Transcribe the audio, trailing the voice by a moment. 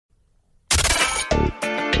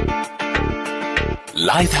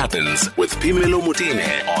Life Happens with Phemelo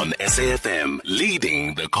Motene on SAFM,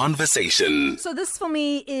 leading the conversation. So this for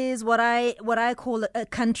me is what I call a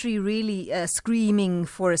country really screaming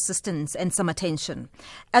for assistance and some attention.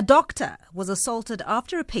 A doctor was assaulted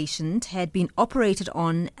after a patient had been operated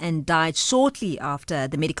on and died shortly after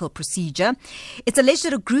the medical procedure. It's alleged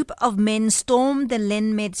that a group of men stormed the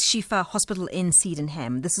Lenmed Shifa Hospital in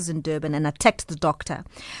Sydenham, this is in Durban, and attacked the doctor.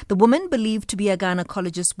 The woman, believed to be a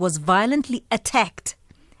gynecologist, was violently attacked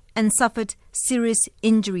and suffered serious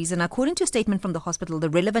injuries. And according to a statement from the hospital, the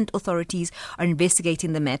relevant authorities are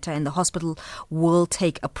investigating the matter and the hospital will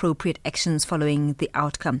take appropriate actions following the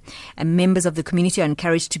outcome. And members of the community are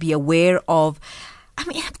encouraged to be aware of,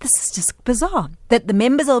 this is just bizarre, that the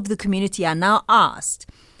members of the community are now asked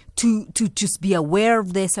to just be aware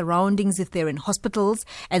of their surroundings if they're in hospitals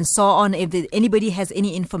and so on. If anybody has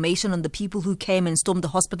any information on the people who came and stormed the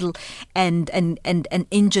hospital and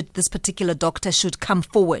injured this particular doctor, should come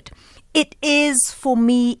forward. It is, for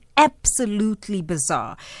me, absolutely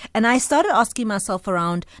bizarre. And I started asking myself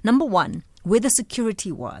around, number one, where the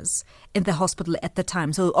security was in the hospital at the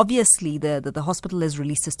time. So obviously the hospital has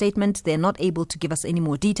released a statement. They're not able to give us any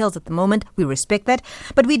more details at the moment. We respect that.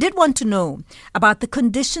 But we did want to know about the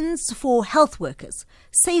conditions for health workers,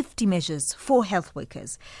 safety measures for health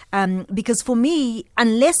workers. Because for me,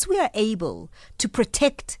 unless we are able to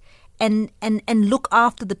protect and look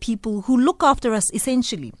after the people who look after us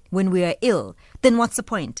essentially when we are ill, then what's the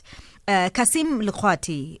point? Cassim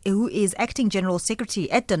Lekhoathi, who is Acting General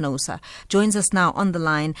Secretary at DENOSA, joins us now on the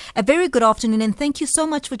line. A very good afternoon and thank you so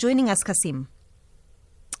much for joining us, Cassim.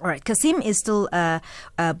 All right, Cassim is still we're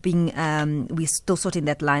still sorting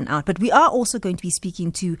that line out. But we are also going to be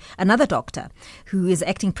speaking to another doctor who is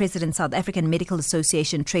acting president, South African Medical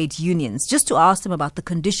Association Trade Unions, just to ask them about the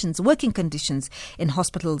conditions, working conditions in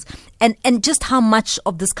hospitals and just how much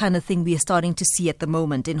of this kind of thing we are starting to see at the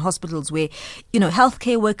moment in hospitals where,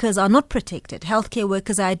 healthcare workers are not protected. Healthcare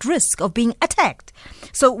workers are at risk of being attacked.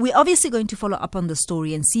 So we're obviously going to follow up on the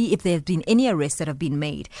story and see if there have been any arrests that have been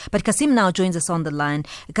made. But Cassim now joins us on the line.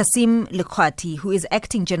 Cassim Lekhoathi, who is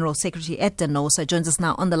Acting General Secretary at DENOSA, joins us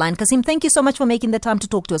now on the line. Cassim, thank you so much for making the time to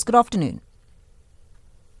talk to us. Good afternoon.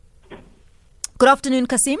 Good afternoon,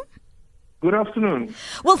 Cassim. Good afternoon.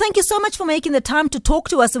 Well, thank you so much for making the time to talk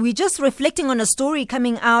to us. We're just reflecting on a story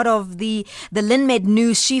coming out of the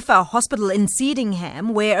Lenmed Shifa Hospital in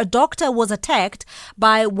Sydenham, where a doctor was attacked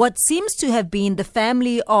by what seems to have been the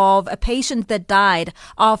family of a patient that died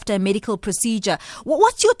after a medical procedure.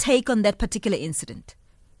 What's your take on that particular incident?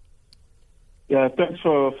 Yeah, thanks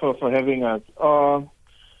for having us.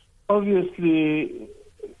 Obviously,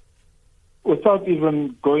 without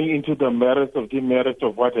even going into the merits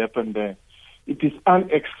of what happened there, it is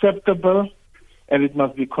unacceptable and it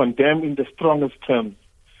must be condemned in the strongest terms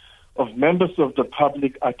of members of the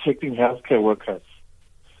public attacking healthcare workers.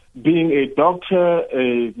 Being a doctor,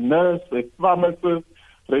 a nurse, a pharmacist,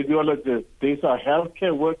 radiologist, these are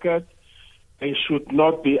healthcare workers. They should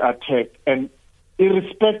not be attacked. And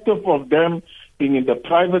irrespective of them being in the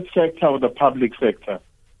private sector or the public sector,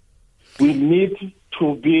 we need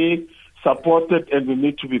to be supported and we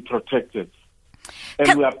need to be protected.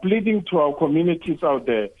 And we are pleading to our communities out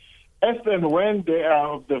there, as and when they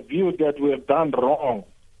are of the view that we have done wrong,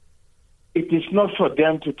 it is not for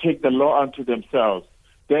them to take the law unto themselves.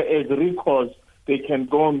 There is recourse. They can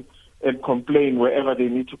go and complain wherever they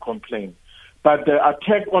need to complain. But the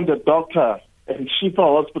attack on the doctor at Shifa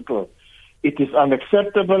Hospital, it is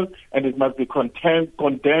unacceptable and it must be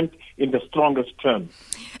condemned in the strongest terms.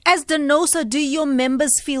 As DENOSA, do your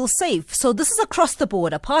members feel safe? So this is across the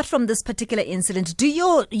board. Apart from this particular incident, do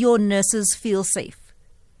your nurses feel safe?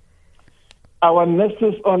 Our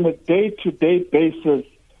nurses on a day-to-day basis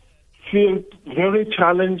feel very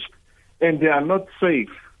challenged and they are not safe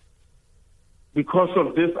because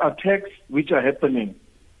of these attacks which are happening.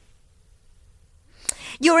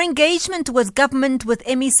 Your engagement with government, with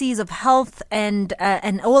MECs of health and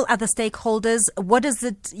all other stakeholders, what is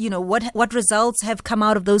it, what results have come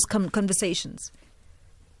out of those conversations?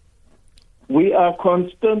 We are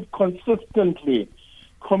consistently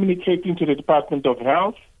communicating to the Department of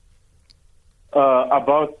Health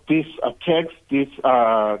about these attacks,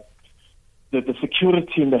 the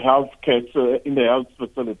security in the healthcare, in the health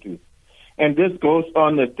facilities. And this goes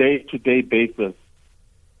on a day-to-day basis.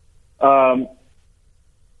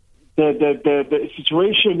 The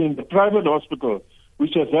situation in the private hospital,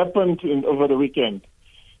 which has happened over the weekend,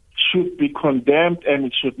 should be condemned and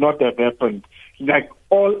it should not have happened. Like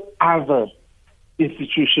all other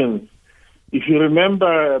institutions. If you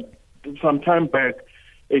remember some time back,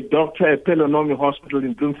 a doctor at Pelonomi Hospital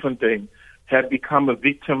in Bloemfontein had become a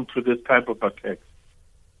victim to this type of attack.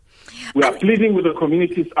 We are pleading with the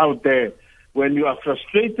communities out there. When you are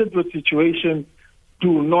frustrated with situations,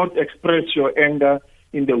 do not express your anger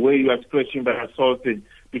in the way you are expressing by assaulting.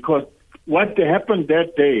 Because what happened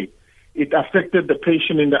that day, it affected the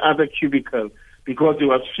patient in the other cubicle because he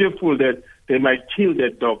was fearful that they might kill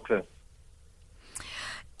that doctor.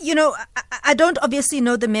 You know, I don't obviously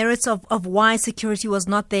know the merits of why security was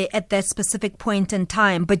not there at that specific point in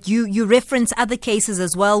time, but you reference other cases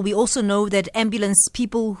as well. We also know that ambulance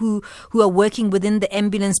people who are working within the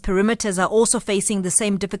ambulance perimeters are also facing the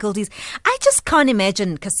same difficulties. I just can't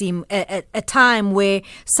imagine, Cassim, a time where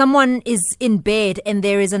someone is in bed and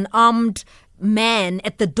there is an armed man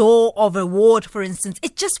at the door of a ward, for instance.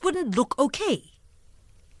 It just wouldn't look okay.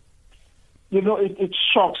 You know, it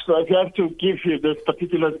shocks. I have to give you this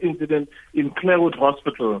particular incident in Clarewood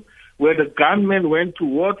Hospital, where the gunmen went to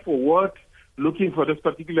ward for ward looking for this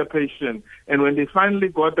particular patient. And when they finally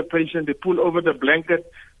got the patient, they pulled over the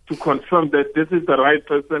blanket to confirm that this is the right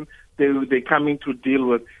person they're coming to deal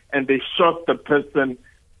with. And they shot the person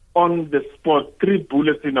on the spot, 3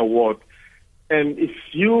 bullets in a ward. And if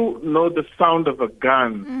you know the sound of a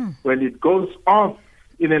gun, when it goes off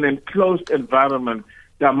in an enclosed environment,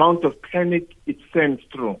 the amount of panic it sends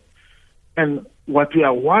through. And what we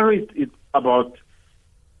are worried about,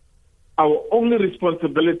 our only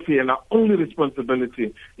responsibility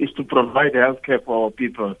is to provide health care for our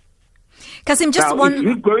people. Cassim, just now, one... if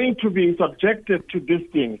you're going to be subjected to these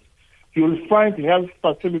things, you'll find health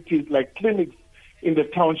facilities like clinics in the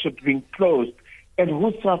township being closed. And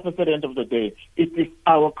who suffers at the end of the day? It is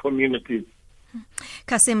our communities.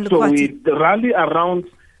 Cassim, so we rally around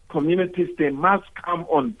communities. They must come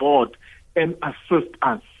on board and assist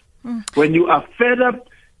us. When you are fed up,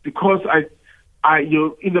 because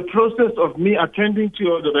you're in the process of me attending to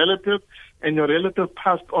your relative and your relative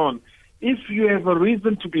passed on, if you have a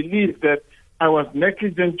reason to believe that I was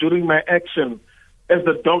negligent during my action as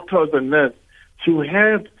a doctor or the nurse, to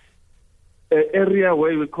have an area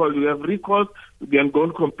where we have recourse, we can go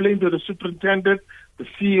and complain to the superintendent, the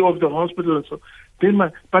CEO of the hospital, and so.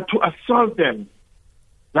 But to assault them,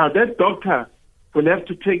 now that doctor will have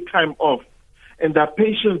to take time off, and there are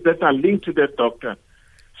patients that are linked to that doctor.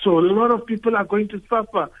 So a lot of people are going to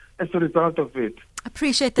suffer as a result of it.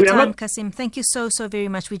 Appreciate the time, Cassim. Thank you so very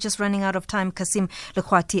much. We're just running out of time. Cassim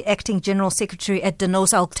Lekhoathi, Acting General Secretary at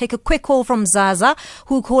DENOSA. I'll take a quick call from Zaza,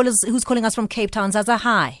 who's calling us from Cape Town. Zaza,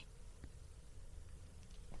 hi.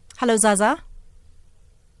 Hello, Zaza.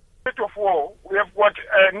 Of war, we have got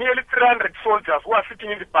nearly 300 soldiers who are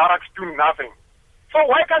sitting in the barracks doing nothing. So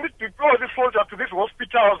why can't it deploy the soldiers to these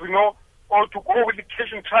hospitals, or to go with the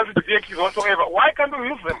patient transit vehicles whatsoever? Why can't we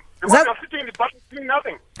use them? Because they're sitting in the barracks doing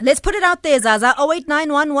nothing. Let's put it out there, Zaza.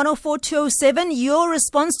 0891 104 207. Your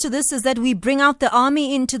response to this is that we bring out the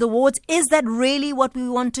army into the wards. Is that really what we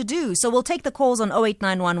want to do? So we'll take the calls on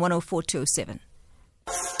 0891 104 207.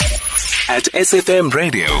 At SFM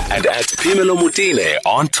Radio and at Pimelo Mutine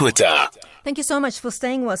on Twitter. Thank you so much for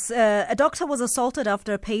staying with us. A doctor was assaulted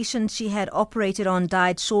after a patient she had operated on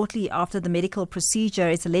died shortly after the medical procedure.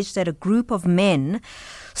 It's alleged that a group of men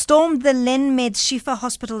stormed the Lenmed Shifa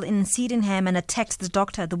Hospital in Sydenham and attacked the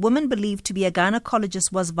doctor. The woman, believed to be a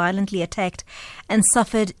gynecologist, was violently attacked and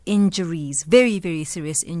suffered injuries, very, very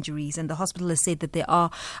serious injuries. And the hospital has said that they are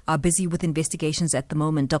busy with investigations at the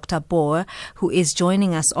moment. Dr. Pooe, who is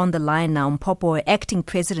joining us on the line now, Mpho, acting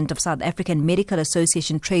president of South African Medical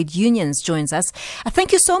Association Trade Unions, joins us.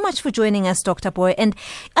 Thank you so much for joining us, Dr. Pooe. And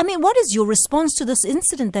I mean, what is your response to this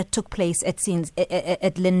incident that took place at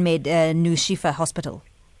Lenmed New Shifa Hospital?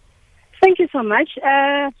 Thank you so much.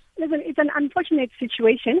 Listen, it's an unfortunate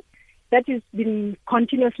situation that has been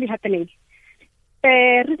continuously happening.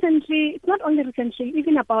 Recently, not only recently,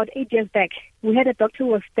 even about 8 years back, we had a doctor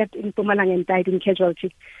who was stabbed in Mpumalanga and died in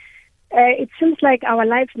casualty. It seems like our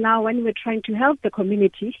lives now, when we're trying to help the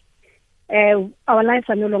community, our lives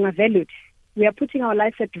are no longer valued. We are putting our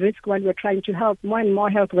lives at risk while we're trying to help. More and more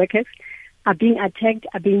health workers are being attacked,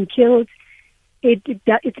 are being killed.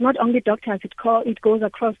 It's not only doctors, it goes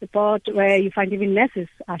across the board, where you find even nurses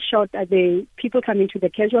are shot. People come into the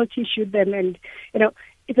casualty, shoot them, and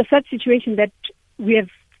it's a sad situation that we have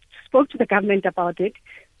spoke to the government about it.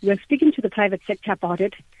 We're speaking to the private sector about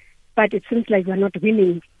it, but it seems like we're not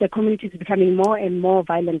winning. The community is becoming more and more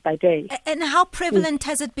violent by day. And how prevalent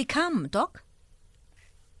has it become, Doc?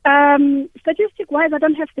 Statistic-wise, I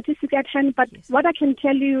don't have statistics at hand, but yes, what I can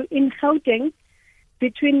tell you, in Gauteng,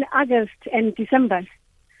 between August and December,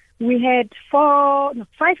 we had 5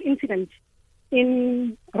 incidents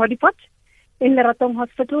in Rodipot, in Leratong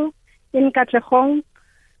Hospital, in Katlehong,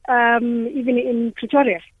 even in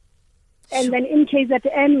Pretoria. And then in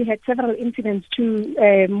KZN, we had several incidents too,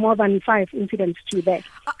 more than 5 incidents too there.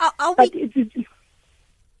 I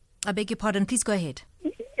beg your pardon, please go ahead.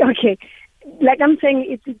 Okay. Like I'm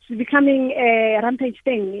saying, it's becoming a rampage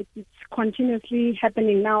thing. It's continuously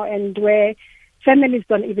happening now, and where families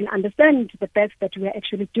don't even understand the best that we are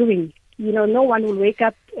actually doing. You know, no one will wake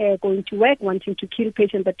up going to work wanting to kill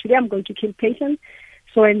patients, but today I'm going to kill patients,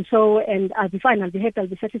 so and so, and I'll be fine, I'll be happy, I'll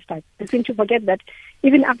be satisfied. I seem to forget that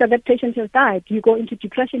even after that patient has died, you go into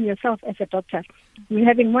depression yourself as a doctor. We're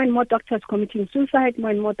having more and more doctors committing suicide, more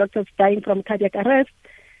and more doctors dying from cardiac arrest.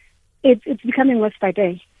 It's becoming worse by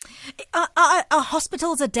day. Are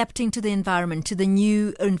hospitals adapting to the environment, to the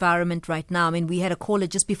new environment right now? I mean, we had a caller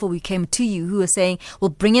just before we came to you who was saying, well,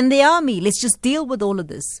 bring in the army. Let's just deal with all of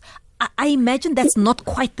this. I imagine that's not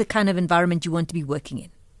quite the kind of environment you want to be working in.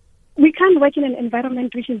 We can't work in an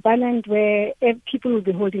environment which is violent, where people will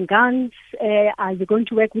be holding guns. I'll be going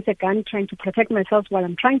to work with a gun trying to protect myself while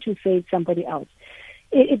I'm trying to save somebody else.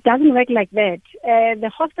 It doesn't work like that. The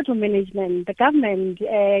hospital management, the government,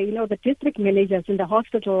 the district managers in the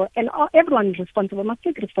hospital, and everyone responsible must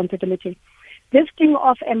take responsibility. This thing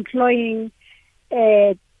of employing,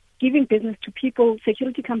 giving business to people,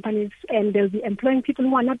 security companies, and they'll be employing people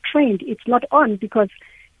who are not trained, it's not on, because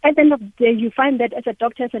at the end of the day, you find that as a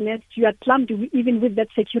doctor, as a nurse, you are clumped even with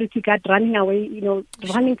that security guard running away,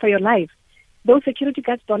 running for your life. Those security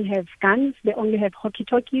guards don't have guns. They only have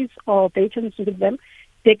hockey-talkies or batons with them.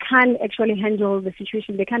 They can't actually handle the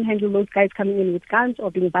situation. They can't handle those guys coming in with guns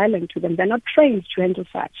or being violent to them. They're not trained to handle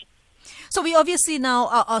such. So we obviously now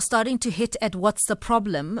are starting to hit at what's the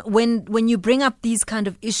problem. When you bring up these kind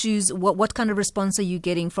of issues, what kind of response are you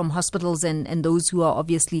getting from hospitals and those who are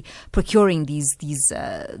obviously procuring these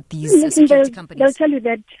security companies? They'll tell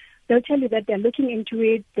you that they're looking into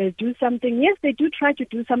it. They'll do something. Yes, they do try to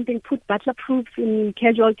do something. Put butler proofs in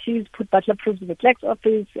casualties. Put butler proofs in the flex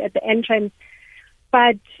office at the entrance.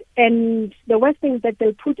 And the worst thing is that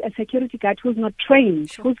they'll put a security guard who's not trained,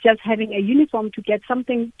 who's just having a uniform to get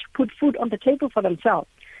something to put food on the table for themselves.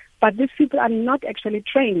 But these people are not actually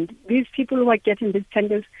trained. These people who are getting these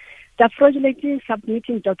tenders, they're fraudulently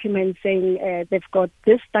submitting documents saying they've got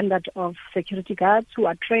this standard of security guards who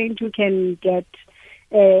are trained, who can get,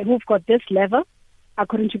 who've got this level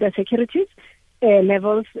according to their securities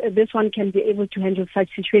levels. This one can be able to handle such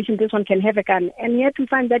situations. This one can have a gun, and yet we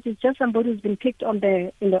find that it's just somebody who's been picked on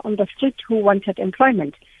the street who wanted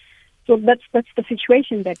employment. So that's the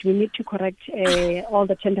situation that we need to correct all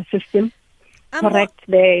the tender system, correct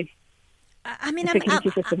the.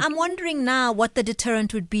 I'm wondering now what the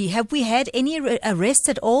deterrent would be. Have we had any arrests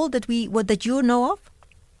at all that you know of?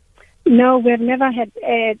 No, we have never had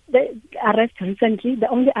the arrest recently. The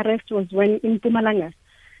only arrest was when in Mpumalanga.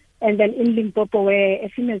 And then in Limpopo, where a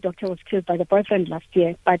female doctor was killed by the boyfriend last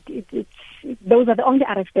year. But those are the only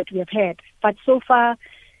arrests that we have had. But so far,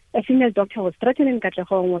 a female doctor was threatened in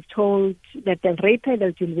Katlehong, was told that they'll rape her,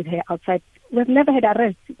 they'll deal with her outside. We've never had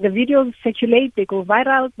arrests. The videos circulate, they go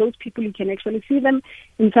viral. Those people, you can actually see them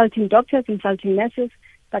insulting doctors, insulting nurses,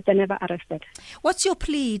 but they're never arrested. What's your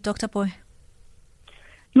plea, Dr. Pooe?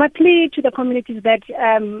 My plea to the community is that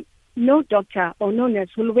no doctor or no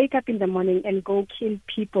nurse will wake up in the morning and go kill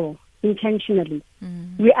people intentionally.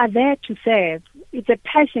 We are there to serve. It's a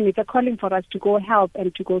passion, it's a calling for us to go help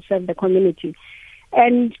and to go serve the community.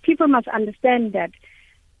 And people must understand that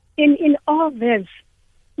in all this,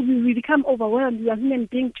 we become overwhelmed. We are human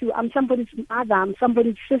beings too. I'm somebody's mother, I'm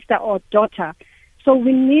somebody's sister or daughter. So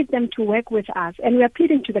we need them to work with us. And we are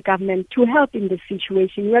pleading to the government to help in this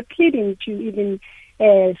situation. We are pleading to even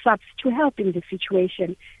SAPS to help in this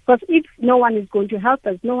situation. Because if no one is going to help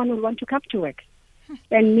us, no one will want to come to work.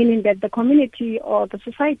 And meaning that the community or the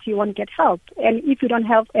society won't get help. And if you don't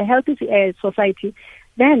have a healthy society,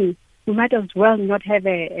 then we might as well not have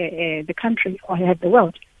the country or have the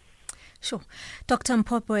world. Sure. Dr.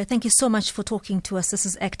 Mpho, thank you so much for talking to us. This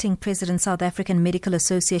is Acting President, South African Medical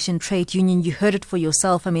Association Trade Union. You heard it for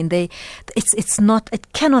yourself. I mean, it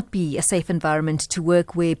cannot be a safe environment to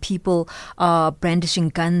work where people are brandishing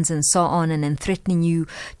guns and so on and then threatening you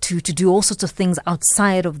to do all sorts of things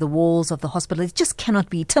outside of the walls of the hospital. It just cannot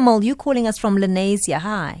be. Timol, you calling us from Lenasia.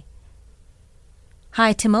 Hi.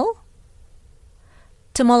 Hi, Timol.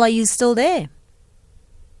 Timol, are you still there?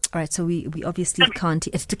 All right, so we obviously can't.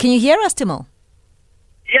 Can you hear us, Timol?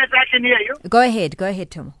 Yes, I can hear you. Go ahead,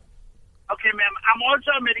 Timol. Okay, ma'am. I'm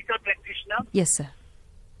also a medical practitioner. Yes, sir.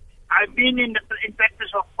 I've been in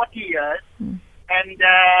practice for 40 years, and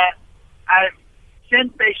I've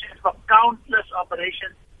sent patients for countless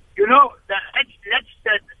operations. You know, let's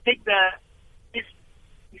take the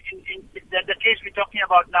case we're talking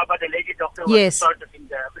about now, about the lady doctor who was assaulted in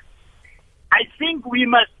the. I think we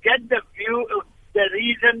must get the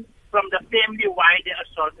reason from the family why they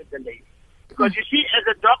assaulted the lady. Because you see, as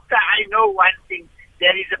a doctor, I know one thing.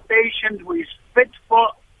 There is a patient who is fit for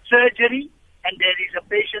surgery and there is a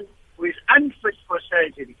patient who is unfit for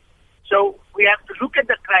surgery. So we have to look at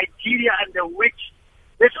the criteria under which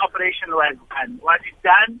this operation was done. Was it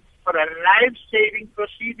done for a life-saving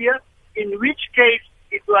procedure? In which case,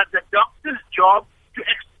 it was the doctor's job to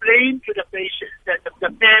explain to the patient, the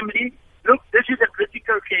family, look, this is a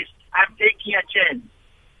critical case. I'm taking a chance.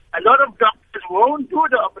 A lot of doctors won't do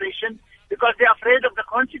the operation because they're afraid of the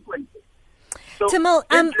consequences. So Timel,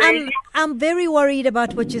 I'm very worried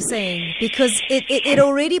about what you're saying because it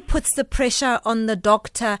already puts the pressure on the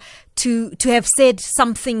doctor to have said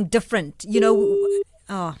something different. You know,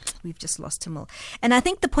 we've just lost Timel. And I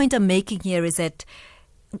think the point I'm making here is that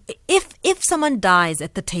if someone dies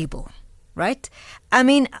at the table, right? I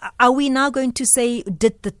mean, are we now going to say,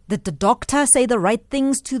 did the doctor say the right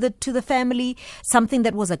things to the family? Something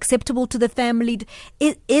that was acceptable to the family?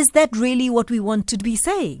 Is that really what we want to be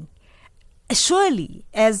saying? Surely,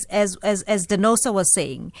 as DENOSA was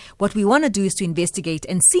saying, what we want to do is to investigate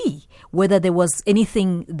and see whether there was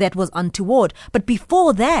anything that was untoward. But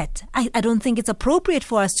before that, I don't think it's appropriate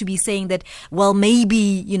for us to be saying that, well,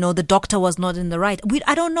 maybe, the doctor was not in the right.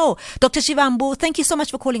 I don't know. Dr. Shivambu, thank you so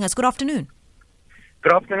much for calling us. Good afternoon.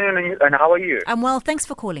 Good afternoon, and how are you? I'm well. Thanks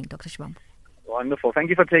for calling, Dr. Shivambu. Wonderful. Thank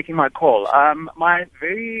you for taking my call. My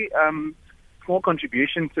very small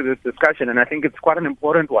contribution to this discussion, and I think it's quite an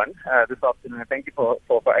important one this afternoon, and thank you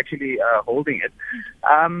for actually holding it,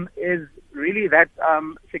 is really that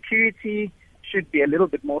security should be a little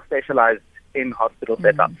bit more specialized in hospital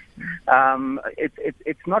setups.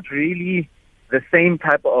 It's not really the same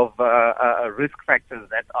type of risk factors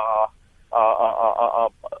that are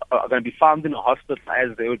going to be found in a hospital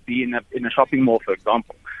as they would be in a shopping mall, for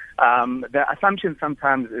example. The assumption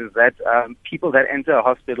sometimes is that people that enter a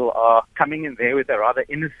hospital are coming in there with a rather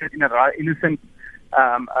innocent,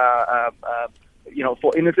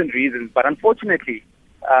 for innocent reasons. But unfortunately,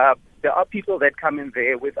 there are people that come in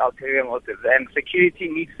there with ulterior motives, and security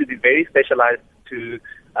needs to be very specialized to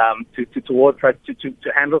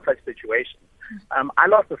handle such situations. I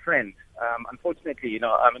lost a friend, unfortunately, in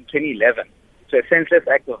 2011, to a senseless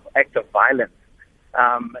act of violence.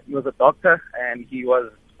 He was a doctor, and he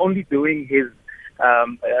was only doing his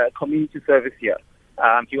community service here.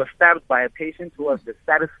 He was stabbed by a patient who was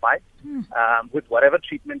dissatisfied with whatever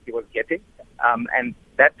treatment he was getting, and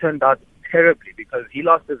that turned out terribly because he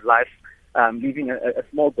lost his life, leaving a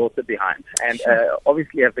small daughter behind, and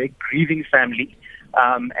obviously a very grieving family.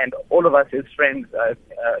 And all of us, his friends, are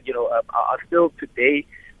still today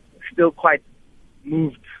quite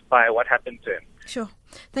moved by what happened to him. Sure.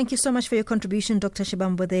 Thank you so much for your contribution, Dr.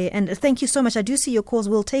 Shibambo there. And thank you so much. I do see your calls.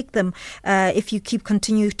 We'll take them if you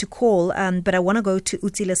continue to call. But I want to go to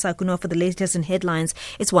Utsile Sakuno for the latest in headlines.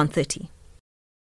 It's 1:30.